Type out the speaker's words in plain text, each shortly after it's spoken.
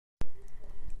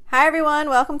Hi everyone,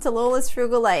 welcome to Lola's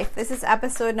Frugal Life. This is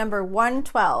episode number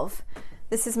 112.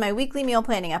 This is my weekly meal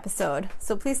planning episode,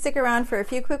 so please stick around for a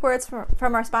few quick words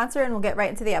from our sponsor and we'll get right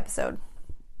into the episode.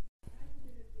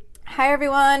 Hi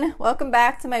everyone, welcome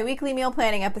back to my weekly meal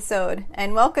planning episode,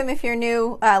 and welcome if you're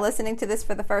new listening to this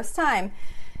for the first time.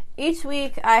 Each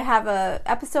week I have an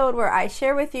episode where I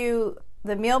share with you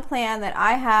the meal plan that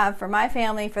I have for my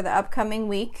family for the upcoming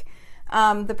week.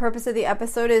 The purpose of the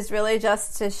episode is really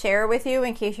just to share with you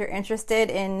in case you're interested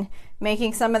in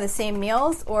making some of the same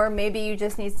meals, or maybe you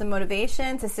just need some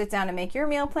motivation to sit down and make your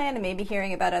meal plan, and maybe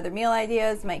hearing about other meal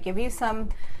ideas might give you some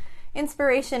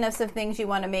inspiration of some things you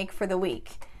want to make for the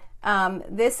week.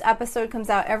 This episode comes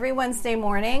out every Wednesday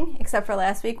morning, except for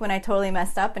last week when I totally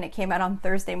messed up and it came out on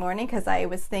Thursday morning because I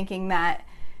was thinking that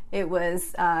it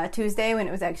was Tuesday when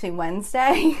it was actually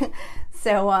Wednesday.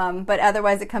 But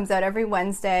otherwise it comes out every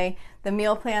Wednesday. The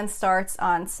meal plan starts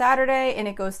on Saturday and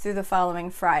it goes through the following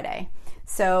Friday.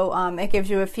 So it gives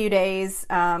you a few days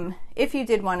if you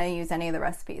did want to use any of the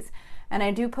recipes. And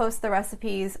I do post the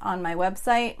recipes on my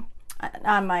website,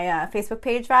 on my Facebook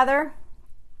page rather,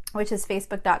 which is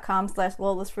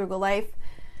facebook.com/Lola's Frugal Life.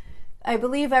 I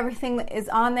believe everything is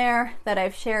on there that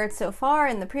I've shared so far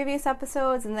in the previous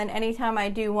episodes, and then anytime I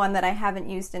do one that I haven't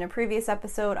used in a previous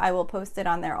episode, I will post it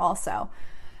on there also.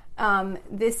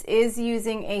 This is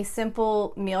using a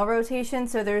simple meal rotation,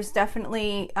 so there's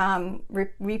definitely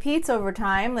repeats over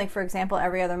time. Like for example,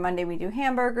 every other Monday we do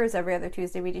hamburgers, every other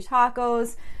Tuesday we do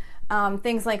tacos,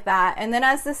 things like that. And then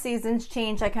as the seasons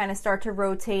change, I kind of start to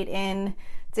rotate in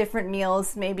different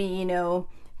meals, maybe,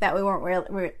 that we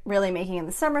weren't really making in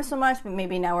the summer so much, but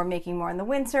maybe now we're making more in the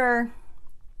winter.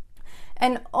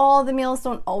 And all the meals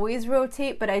don't always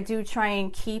rotate, but I do try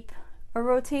and keep a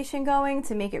rotation going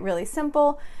to make it really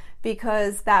simple,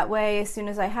 because that way, as soon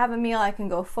as I have a meal, I can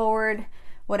go forward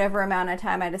whatever amount of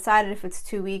time I decided. If it's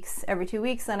 2 weeks, every 2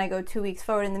 weeks, then I go 2 weeks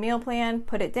forward in the meal plan,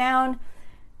 put it down.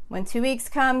 When 2 weeks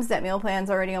comes, that meal plan's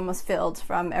already almost filled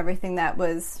from everything that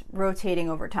was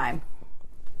rotating over time.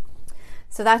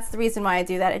 So that's the reason why I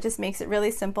do that. It just makes it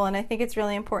really simple, and I think it's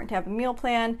really important to have a meal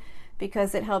plan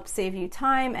because it helps save you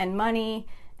time and money,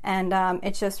 and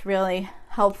it's just really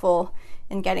helpful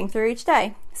in getting through each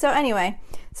day. So anyway,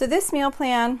 so this meal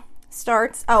plan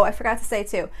starts, I forgot to say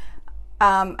too,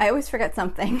 I always forget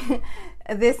something.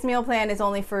 This meal plan is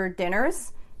only for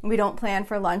dinners. We don't plan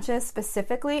for lunches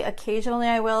specifically. Occasionally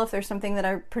I will if there's something that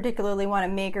I particularly want to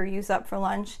make or use up for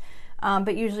lunch,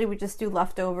 but usually we just do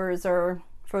leftovers or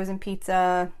frozen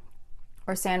pizza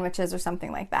or sandwiches or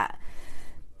something like that.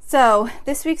 So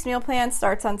this week's meal plan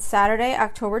starts on Saturday,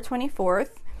 October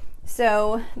 24th.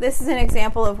 So this is an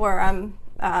example of where I'm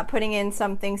putting in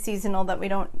something seasonal that we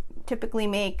don't typically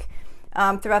make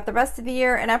throughout the rest of the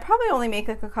year. And I probably only make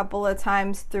like a couple of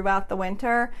times throughout the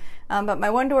winter. But my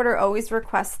one daughter always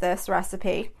requests this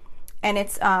recipe, and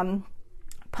it's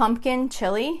pumpkin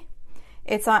chili.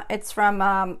 It's from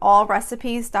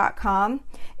allrecipes.com.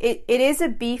 It is a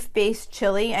beef-based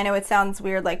chili. I know it sounds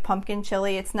weird, like pumpkin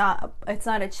chili. It's not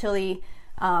a chili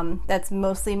that's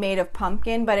mostly made of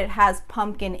pumpkin, but it has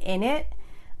pumpkin in it.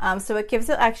 So it gives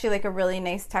it actually like a really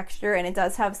nice texture, and it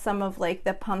does have some of like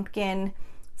the pumpkin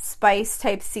spice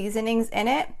type seasonings in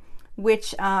it,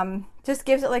 which just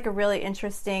gives it like a really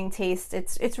interesting taste.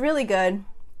 It's really good,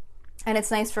 and it's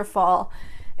nice for fall.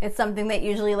 It's something that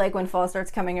usually, like when fall starts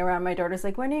coming around, my daughter's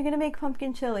like, when are you going to make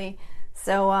pumpkin chili?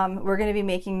 So we're going to be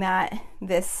making that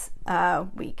this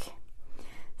week.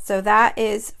 So that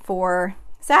is for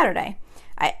Saturday.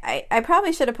 I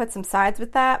probably should have put some sides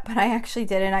with that, but I actually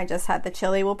didn't. I just had the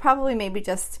chili. We'll probably maybe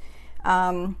just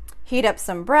heat up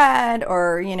some bread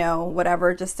or,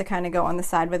 whatever, just to kind of go on the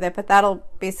side with it. But that'll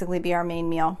basically be our main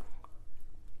meal.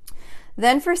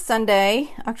 Then for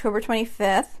Sunday, October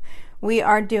 25th, we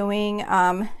are doing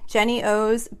Jenny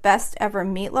O's Best Ever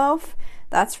Meatloaf.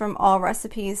 That's from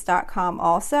allrecipes.com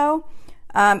also.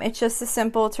 It's just a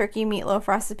simple turkey meatloaf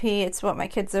recipe. It's what my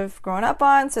kids have grown up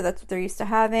on, so that's what they're used to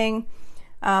having.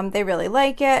 They really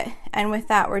like it. And with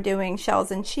that, we're doing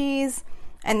shells and cheese,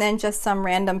 and then just some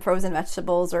random frozen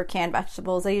vegetables or canned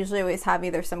vegetables. I usually always have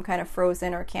either some kind of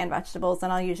frozen or canned vegetables,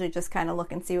 and I'll usually just kind of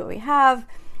look and see what we have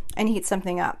and heat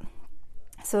something up.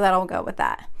 So that'll go with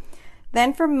that.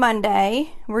 Then for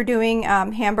Monday, we're doing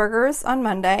hamburgers on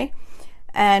Monday,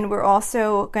 and we're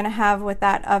also going to have with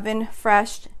that oven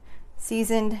fresh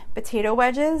seasoned potato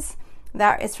wedges.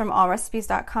 That is from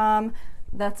allrecipes.com.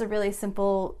 That's a really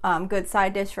simple, good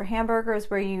side dish for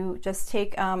hamburgers, where you just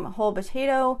take a whole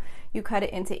potato, you cut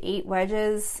it into 8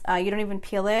 wedges. You don't even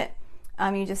peel it.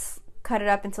 You just cut it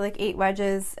up into like 8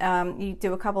 wedges. You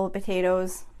do a couple of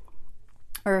potatoes,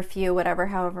 or a few, whatever,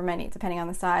 however many, depending on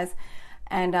the size.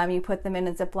 and you put them in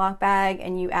a Ziploc bag,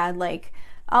 and you add like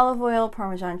olive oil,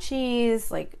 Parmesan cheese,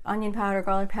 like onion powder,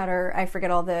 garlic powder, I forget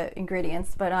all the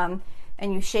ingredients, but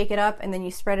and you shake it up, and then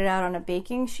you spread it out on a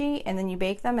baking sheet, and then you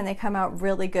bake them, and they come out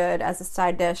really good as a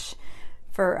side dish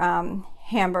for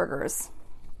hamburgers.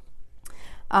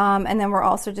 And then we're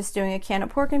also just doing a can of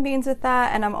pork and beans with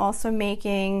that, and I'm also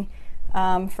making,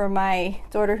 for my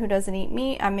daughter who doesn't eat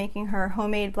meat, I'm making her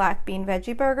homemade black bean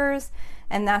veggie burgers,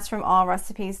 and that's from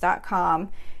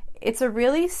allrecipes.com. It's a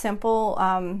really simple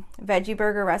veggie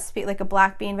burger recipe, like a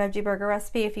black bean veggie burger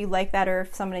recipe, if you like that, or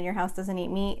if someone in your house doesn't eat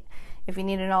meat, if you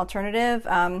need an alternative.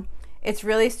 It's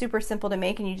really super simple to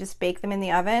make, and you just bake them in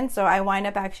the oven. So I wind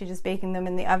up actually just baking them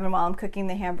in the oven while I'm cooking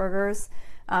the hamburgers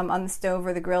on the stove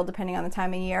or the grill, depending on the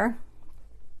time of year.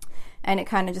 And it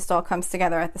kind of just all comes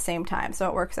together at the same time, so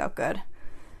it works out good.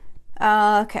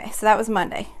 Okay, so that was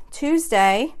Monday.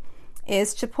 Tuesday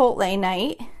is Chipotle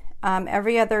night.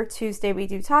 Every other Tuesday we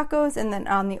do tacos, and then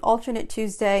on the alternate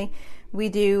Tuesday we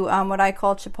do what I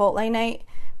call Chipotle night.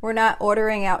 We're not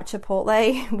ordering out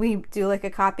Chipotle. We do like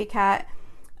a copycat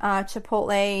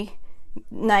Chipotle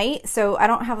night. So I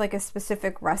don't have like a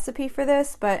specific recipe for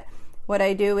this, but what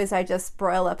I do is I just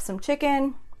broil up some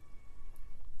chicken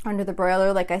under the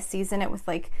broiler. Like I season it with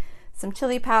like some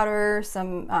chili powder,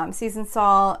 some seasoned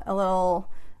salt, a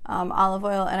little olive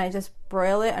oil, and I just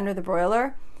broil it under the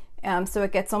broiler. So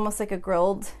it gets almost like a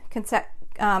grilled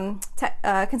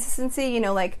consistency, you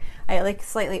know, like I like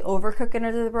slightly overcook it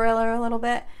under the broiler a little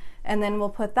bit, and then we'll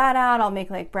put that out. I'll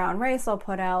make like brown rice, I'll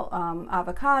put out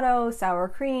avocado, sour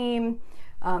cream,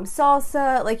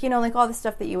 salsa, like, you know, like all the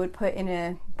stuff that you would put in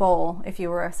a bowl if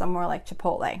you were somewhere like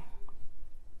Chipotle.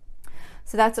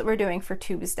 So that's what we're doing for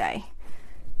Tuesday.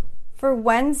 For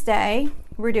Wednesday,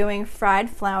 we're doing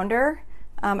fried flounder.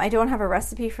 I don't have a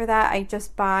recipe for that. I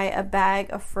just buy a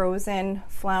bag of frozen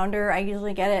flounder. I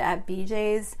usually get it at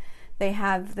BJ's. They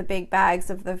have the big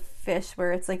bags of the fish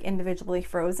where it's like individually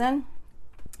frozen.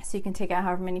 So you can take out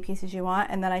however many pieces you want,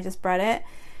 and then I just bread it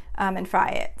and fry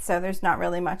it. So there's not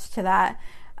really much to that.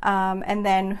 And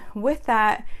then with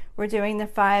that, we're doing the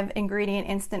 5-ingredient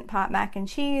Instant Pot mac and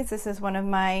cheese. This is one of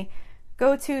my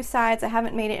go-to sides. I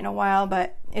haven't made it in a while,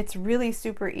 but it's really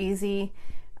super easy.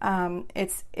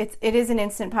 It is an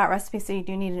Instant Pot recipe, so you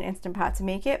do need an Instant Pot to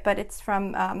make it, but it's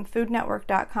from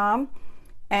foodnetwork.com,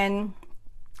 and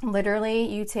literally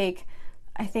you take,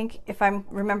 I think if I'm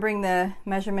remembering the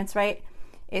measurements right,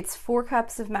 it's 4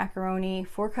 cups of macaroni,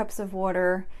 4 cups of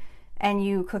water, and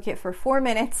you cook it for 4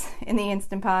 minutes in the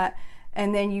Instant Pot,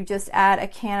 and then you just add a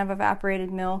can of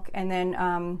evaporated milk and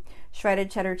then shredded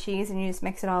cheddar cheese, and you just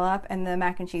mix it all up, and the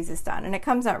mac and cheese is done, and it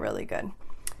comes out really good.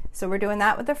 So we're doing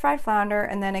that with the fried flounder,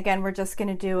 and then again we're just going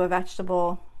to do a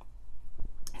vegetable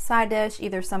side dish,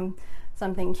 either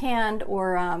something canned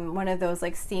or one of those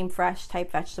like steam fresh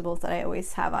type vegetables that I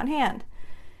always have on hand.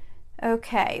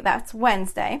 Okay, that's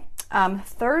Wednesday.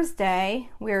 Thursday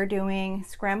we're doing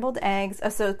scrambled eggs.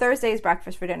 So Thursday is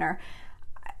breakfast for dinner.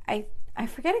 I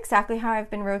forget exactly how I've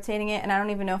been rotating it, and I don't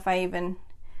even know if I even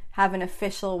have an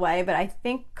official way, but I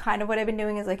think kind of what I've been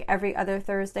doing is like every other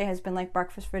Thursday has been like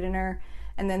breakfast for dinner,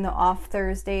 and then the off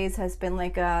Thursdays has been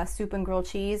like a soup and grilled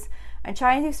cheese. I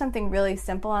try and do something really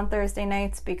simple on Thursday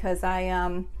nights because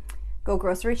I go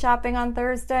grocery shopping on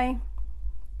Thursday,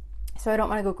 so I don't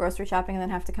want to go grocery shopping and then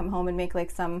have to come home and make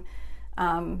like some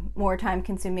more time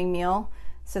consuming meal.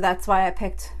 So that's why I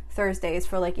picked Thursdays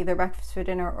for like either breakfast for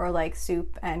dinner or like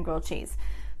soup and grilled cheese.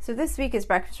 So this week is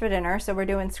breakfast for dinner. So we're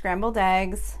doing scrambled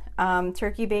eggs,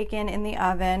 turkey bacon in the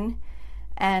oven,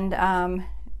 and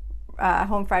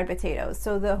home fried potatoes.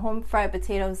 So the home fried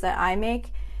potatoes that I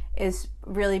make is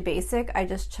really basic. I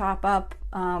just chop up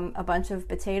a bunch of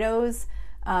potatoes,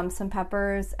 some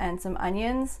peppers, and some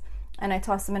onions, and I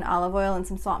toss them in olive oil and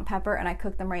some salt and pepper, and I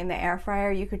cook them right in the air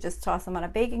fryer. You could just toss them on a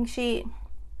baking sheet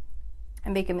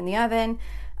and bake them in the oven.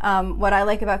 What I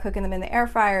like about cooking them in the air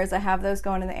fryer is I have those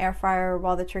going in the air fryer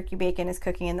while the turkey bacon is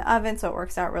cooking in the oven, so it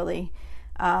works out really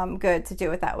good to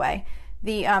do it that way.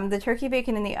 The turkey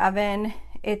bacon in the oven,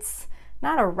 it's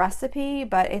not a recipe,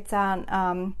 but it's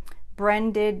on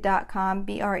brendid.com,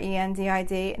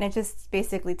 BRENDID, and it just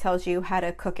basically tells you how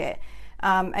to cook it.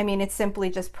 I mean, it's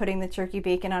simply just putting the turkey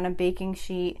bacon on a baking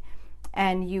sheet,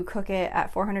 and you cook it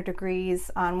at 400 degrees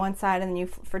on one side, and then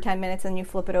for 10 minutes, and you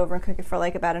flip it over and cook it for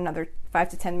like about another 5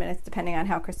 to 10 minutes, depending on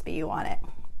how crispy you want it.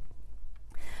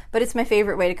 But it's my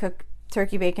favorite way to cook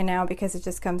turkey bacon now because it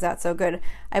just comes out so good.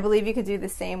 I believe you could do the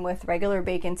same with regular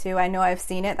bacon too. I know I've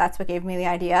seen it. That's what gave me the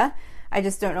idea. I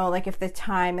just don't know like if the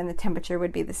time and the temperature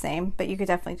would be the same, but you could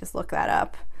definitely just look that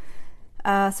up.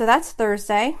 So that's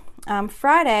Thursday.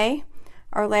 Friday,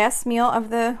 our last meal of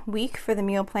the week for the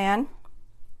meal plan,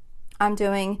 I'm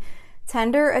doing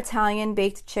tender Italian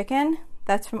baked chicken.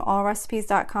 That's from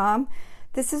allrecipes.com.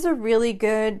 This is a really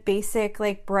good basic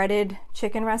like breaded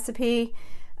chicken recipe.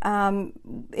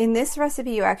 In this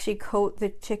recipe, you actually coat the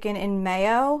chicken in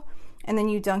mayo, and then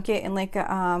you dunk it in like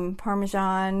a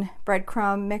Parmesan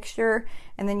breadcrumb mixture,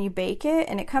 and then you bake it,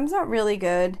 and it comes out really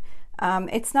good.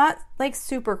 It's not like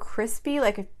super crispy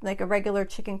like a regular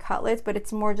chicken cutlet, but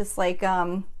it's more just like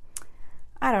I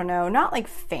don't know, not like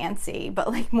fancy,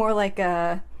 but like more like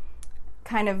a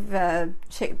kind of the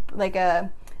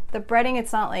breading.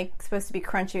 It's not like supposed to be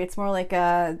crunchy. It's more like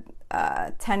a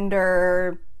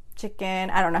tender chicken.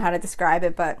 I don't know how to describe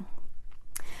it, but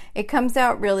it comes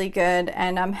out really good.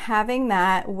 And I'm having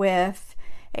that with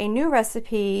a new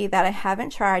recipe that I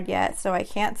haven't tried yet, so I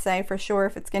can't say for sure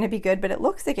if it's going to be good, but it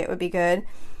looks like it would be good.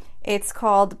 It's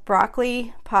called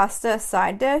broccoli pasta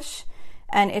side dish,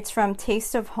 and it's from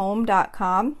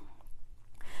tasteofhome.com.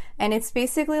 And it's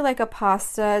basically like a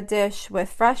pasta dish with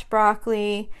fresh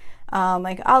broccoli,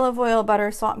 like olive oil,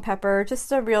 butter, salt, and pepper,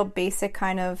 just a real basic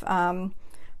kind of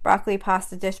broccoli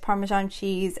pasta dish, Parmesan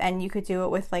cheese, and you could do it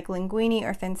with like linguine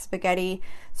or thin spaghetti.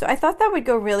 So I thought that would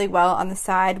go really well on the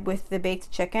side with the baked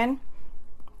chicken,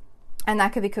 and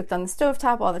that could be cooked on the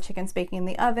stovetop while the chicken's baking in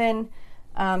the oven.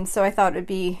 So I thought it would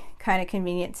be kind of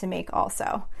convenient to make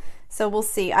also. So we'll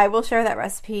see. I will share that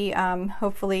recipe.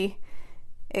 Hopefully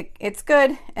it's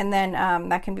good, and then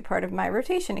that can be part of my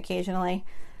rotation occasionally.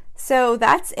 So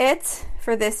that's it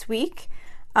for this week.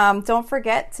 Don't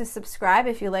forget to subscribe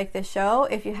if you like this show.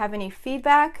 If you have any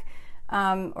feedback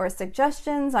or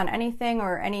suggestions on anything,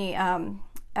 or any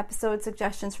episode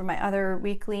suggestions for my other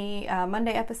weekly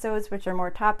Monday episodes, which are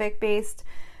more topic based,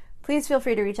 please feel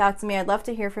free to reach out to me. I'd love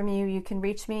to hear from you. You can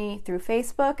reach me through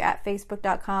Facebook at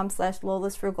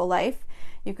facebook.com/LolaSFrugalLife.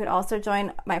 You could also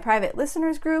join my private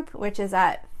listeners group, which is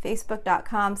at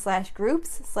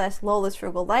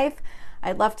facebook.com/groups/LolaSFrugalLife.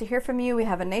 I'd love to hear from you. We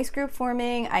have a nice group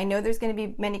forming. I know there's going to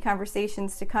be many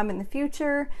conversations to come in the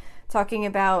future, talking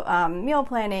about meal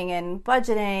planning and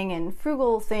budgeting and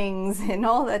frugal things and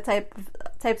all that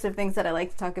types of things that I like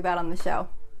to talk about on the show.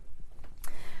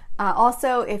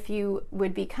 Also, if you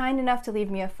would be kind enough to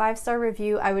leave me a 5-star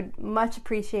review, I would much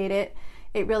appreciate it.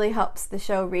 It really helps the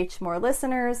show reach more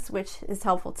listeners, which is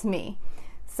helpful to me.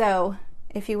 So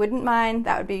if you wouldn't mind,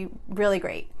 that would be really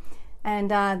great.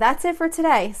 And that's it for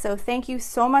today. So thank you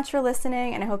so much for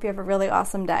listening, and I hope you have a really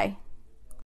awesome day.